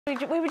We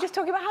were just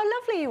talking about how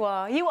lovely you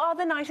are. You are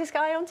the nicest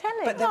guy on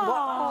telly. But then what?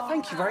 Oh,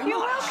 thank you very You're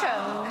much.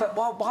 welcome. But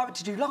why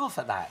did you laugh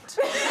at that?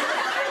 You're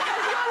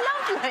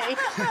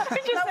lovely.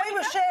 No, we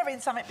were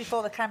sharing something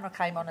before the camera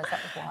came on, is that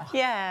was why?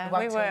 Yeah, we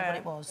won't were. tell you what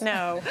it was.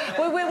 No.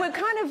 we're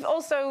kind of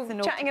also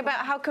chatting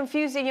about how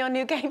confusing your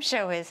new game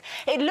show is.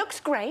 It looks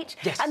great.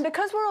 Yes. And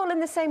because we're all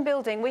in the same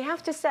building, we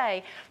have to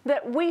say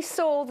that we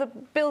saw the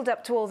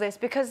build-up to all this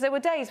because there were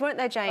days, weren't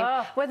there, Jane,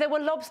 where there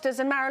were lobsters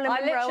and Marilyn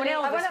Monroe and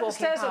Elvis I went up the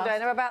stairs walking all day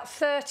and there were about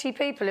 30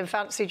 people in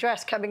fancy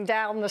dress coming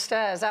down the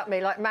stairs at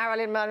me, like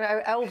Marilyn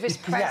Monroe, Elvis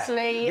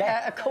Presley,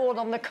 a corn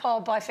on the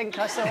cob, I think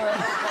I saw it.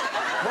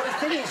 Well, the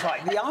thing is,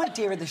 right, the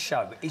idea of the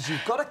show is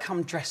you've got to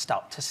come dressed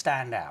up to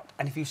stand out.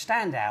 And if you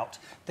stand out,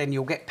 then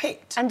you'll get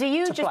picked. And do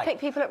you just play. pick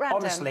people at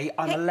random? Honestly,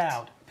 I'm Picked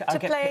allowed. I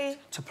get play...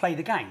 picked to play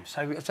the game.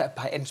 So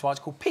hence why it's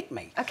called Pick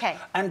Me. OK.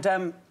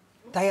 And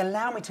they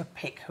allow me to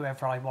pick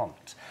whoever I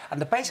want.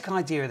 And the basic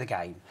idea of the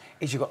game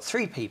is you've got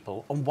 3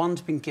 people and one's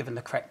been given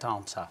the correct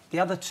answer. The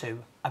other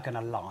 2 are going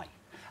to lie.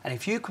 And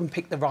if you can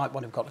pick the right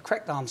one who've got the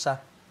correct answer,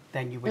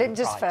 then you win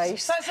Linda's the prize.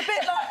 face. So it's a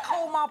bit like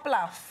Call My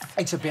Bluff.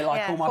 It's a bit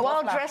like Call My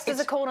Bluff. While dressed as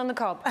a corn on the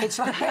cob. It's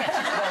like... well,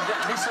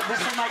 this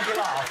will make you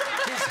laugh.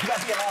 This will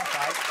make you laugh,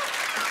 right?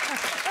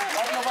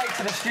 On the way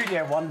to the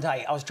studio one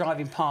day, I was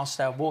driving past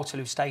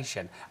Waterloo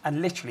Station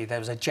and literally there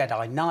was a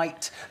Jedi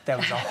Knight, there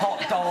was a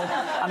hot dog,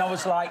 and I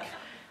was like,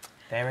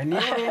 they're in the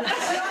audience.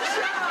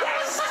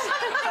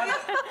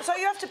 So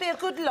you have to be a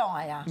good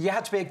liar. You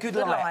have to be a good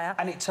liar.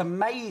 And it's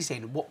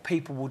amazing what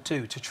people will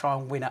do to try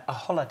and win a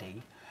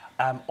holiday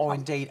or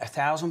indeed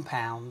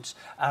 £1,000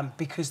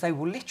 because they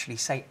will literally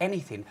say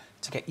anything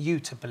to get you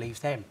to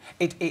believe them.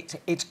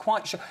 It's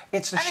quite sure.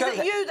 It's the and show is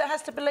it you that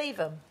has to believe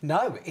them?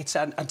 No, it's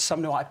and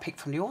someone who I picked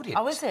from the audience.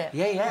 Oh, is it?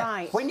 Yeah, yeah.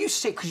 Right. When you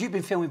sit, because you've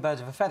been filming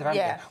Birds of a Feather,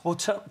 haven't you? Well,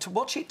 to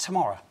watch it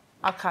tomorrow.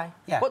 OK.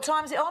 Yeah. What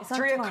time is it on?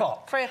 3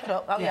 o'clock. 3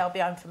 o'clock. Oh, yeah, I'll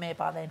be home from here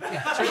by then.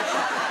 Yeah. 3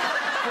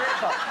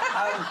 o'clock.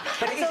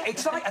 But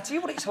it's like, I tell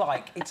you what it's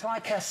like. It's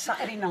like a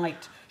Saturday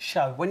night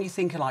show. When you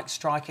think of, like,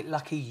 Strike It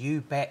Lucky,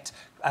 You Bet,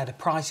 The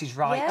Price is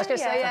Right. Yeah, I was going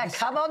to say, yeah,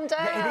 come on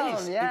down. Yeah,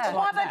 it is. Yeah. It's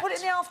Why like have they put it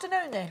in the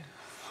afternoon, then?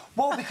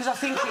 Well, because I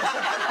think... I'll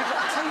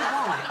tell you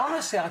why.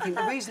 Honestly, I think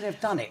the reason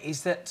they've done it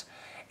is that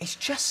it's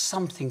just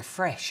something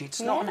fresh. It's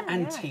not an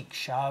antique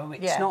show.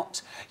 It's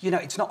not, you know,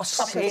 it's not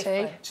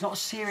it's not a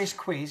serious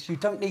quiz. You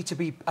don't need to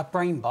be a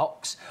brain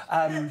box.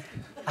 I'm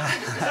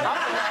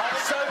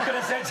so good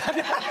at saying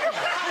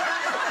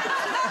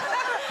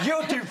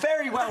you'll do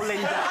very well,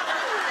 Linda.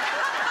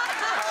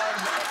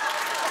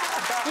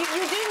 You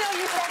do know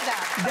you said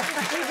that.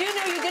 You do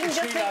know you didn't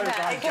just think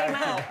that. It came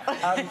out.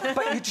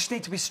 But you just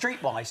need to be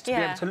streetwise to be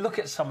able to look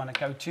at someone and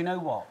go, do you know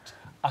what?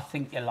 I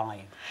think you're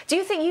lying. Do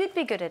you think you'd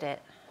be good at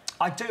it?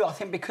 I do. I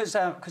think because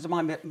of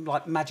my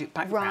magic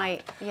background.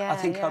 Right. Yeah. I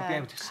think I'd be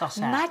able to suss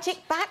out.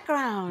 Magic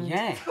background.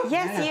 Yeah.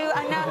 Yes, you.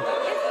 I know.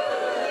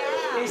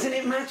 Yeah. Isn't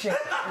it magic?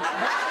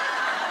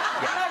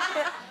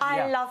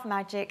 I love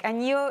magic. And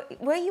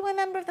were you a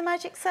member of the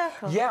Magic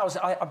Circle? Yeah,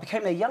 I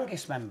became their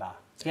youngest member.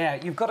 Yeah,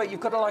 you've got to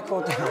like all.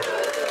 That's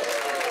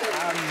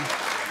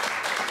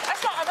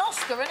like an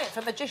Oscar, isn't it,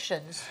 for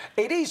magicians?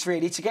 It is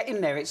really to get in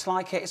there. It's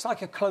like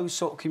a closed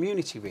sort of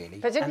community, really.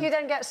 But didn't you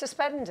then get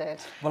suspended?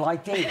 Well, I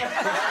did.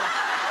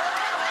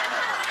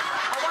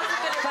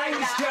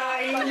 Thanks,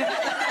 Jane.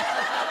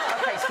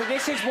 OK, so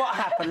this is what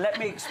happened. Let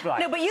me explain.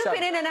 No, but you've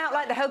been in and out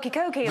like the hokey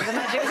cokey of the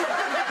magic.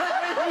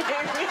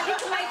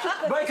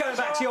 We're going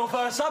back to your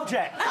first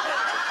subject.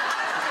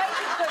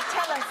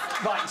 Tell us.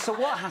 Right, so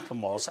what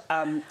happened was,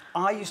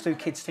 I used to do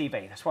kids'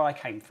 TV. That's where I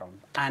came from.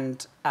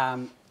 And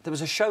there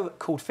was a show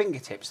called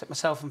Fingertips that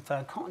myself and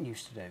Fern Cotton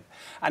used to do.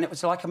 And it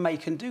was like a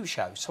make-and-do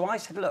show. So I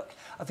said, look,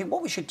 I think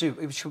what we should do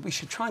is we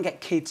should try and get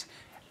kids,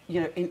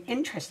 you know,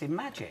 interested in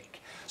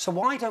magic. So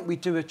why don't we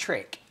do a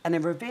trick and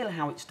then reveal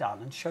how it's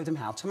done and show them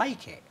how to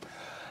make it?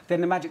 Then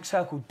the Magic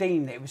Circle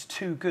deemed that it was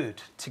too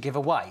good to give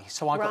away,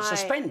 so I got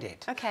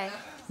suspended. OK.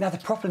 Now, the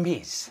problem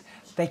is,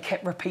 they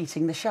kept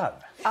repeating the show.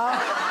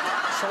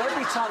 Oh. So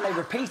every time they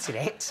repeated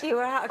it, You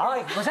were out of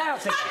I was out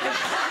of it.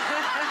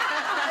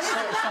 Is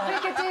it a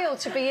big a deal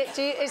to be...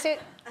 is it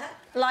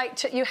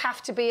like you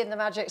have to be in the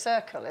Magic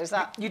Circle? Is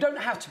that... You don't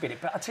have to be in it,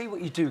 but I'll tell you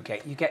what you do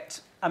get. You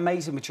get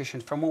amazing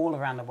magicians from all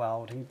around the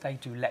world, and they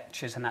do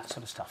lectures and that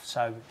sort of stuff.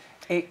 So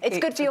it's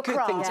good for your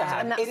craft thing to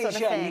have. and that it sort is,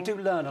 of yeah, thing. you do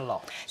learn a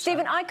lot.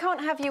 Stephen, I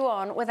can't have you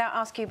on without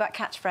asking you about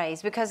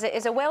catchphrase, because it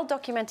is a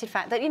well-documented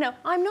fact that, you know,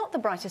 I'm not the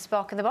brightest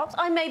spark in the box.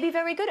 I may be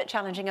very good at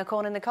challenging a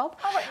corn in the cob.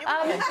 Oh, wait,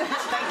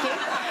 thank you.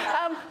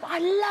 I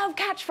love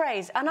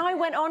catchphrase, and I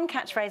went on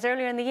catchphrase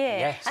earlier in the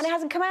year, and it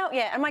hasn't come out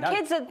yet, and my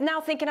kids are now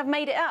thinking I've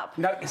made it up.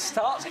 No, it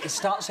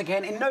starts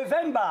again in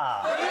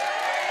November.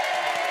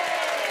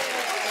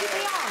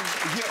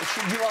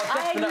 You are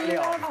definitely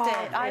on.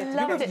 I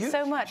loved it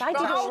so much. I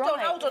did all right.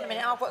 Hold on a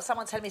minute. I've got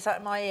someone telling me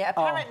something in my ear.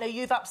 Apparently,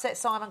 you've upset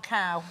Simon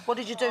Cowell. What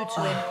did you do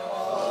to him?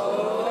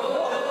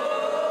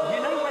 You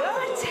know what?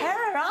 You're a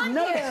terror, aren't you?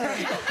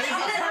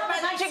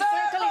 Magic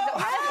Circle is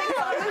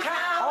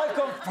I've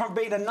gone from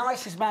being the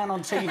nicest man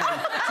on TV to a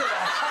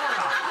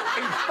horror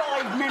in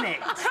 5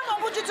 minutes. Come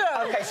on, what'd you do?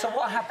 OK, so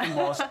what happened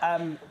was...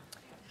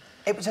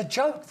 it was a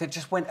joke that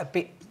just went a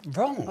bit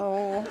wrong.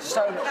 Oh.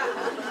 So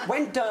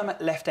when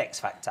Dermot left X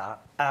Factor,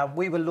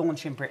 we were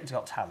launching Britain's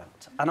Got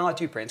Talent. And I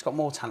do Britain's Got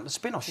More Talent, the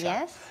spin-off show.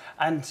 Yes.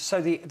 And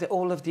so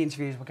all of the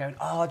interviews were going,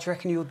 oh, do you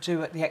reckon you'll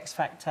do at the X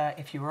Factor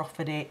if you were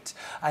offered it?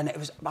 And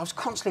I was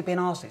constantly being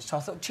asked it. So I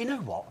thought, do you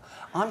know what?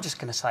 I'm just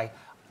going to say,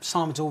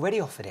 Simon's already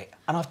offered it,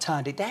 and I've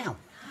turned it down.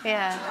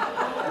 Yeah.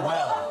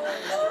 Well,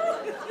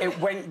 it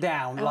went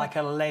down like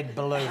a lead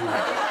balloon.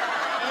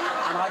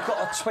 And I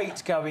got a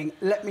tweet going,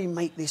 let me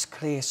make this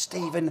clear,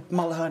 Stephen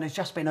Mulhern has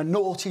just been a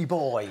naughty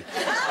boy.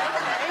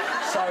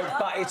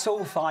 But it's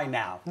all fine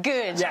now.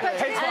 Good. Yeah,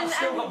 I've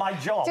still got my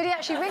job. Did he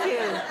actually ring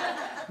you?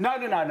 No.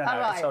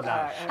 Right. It's all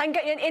no. And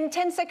in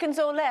 10 seconds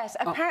or less,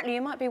 apparently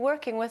you might be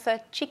working with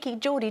a cheeky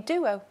Geordie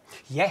duo.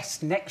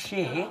 Yes, next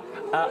year,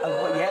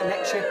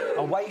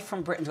 away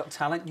from Britain's Got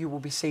Talent, you will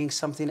be seeing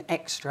something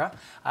extra,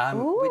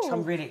 which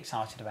I'm really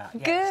excited about.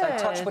 Yeah. Good.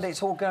 So touch wood,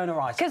 it's all going all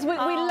right. Because we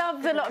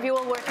love the lot of you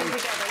all working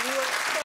together.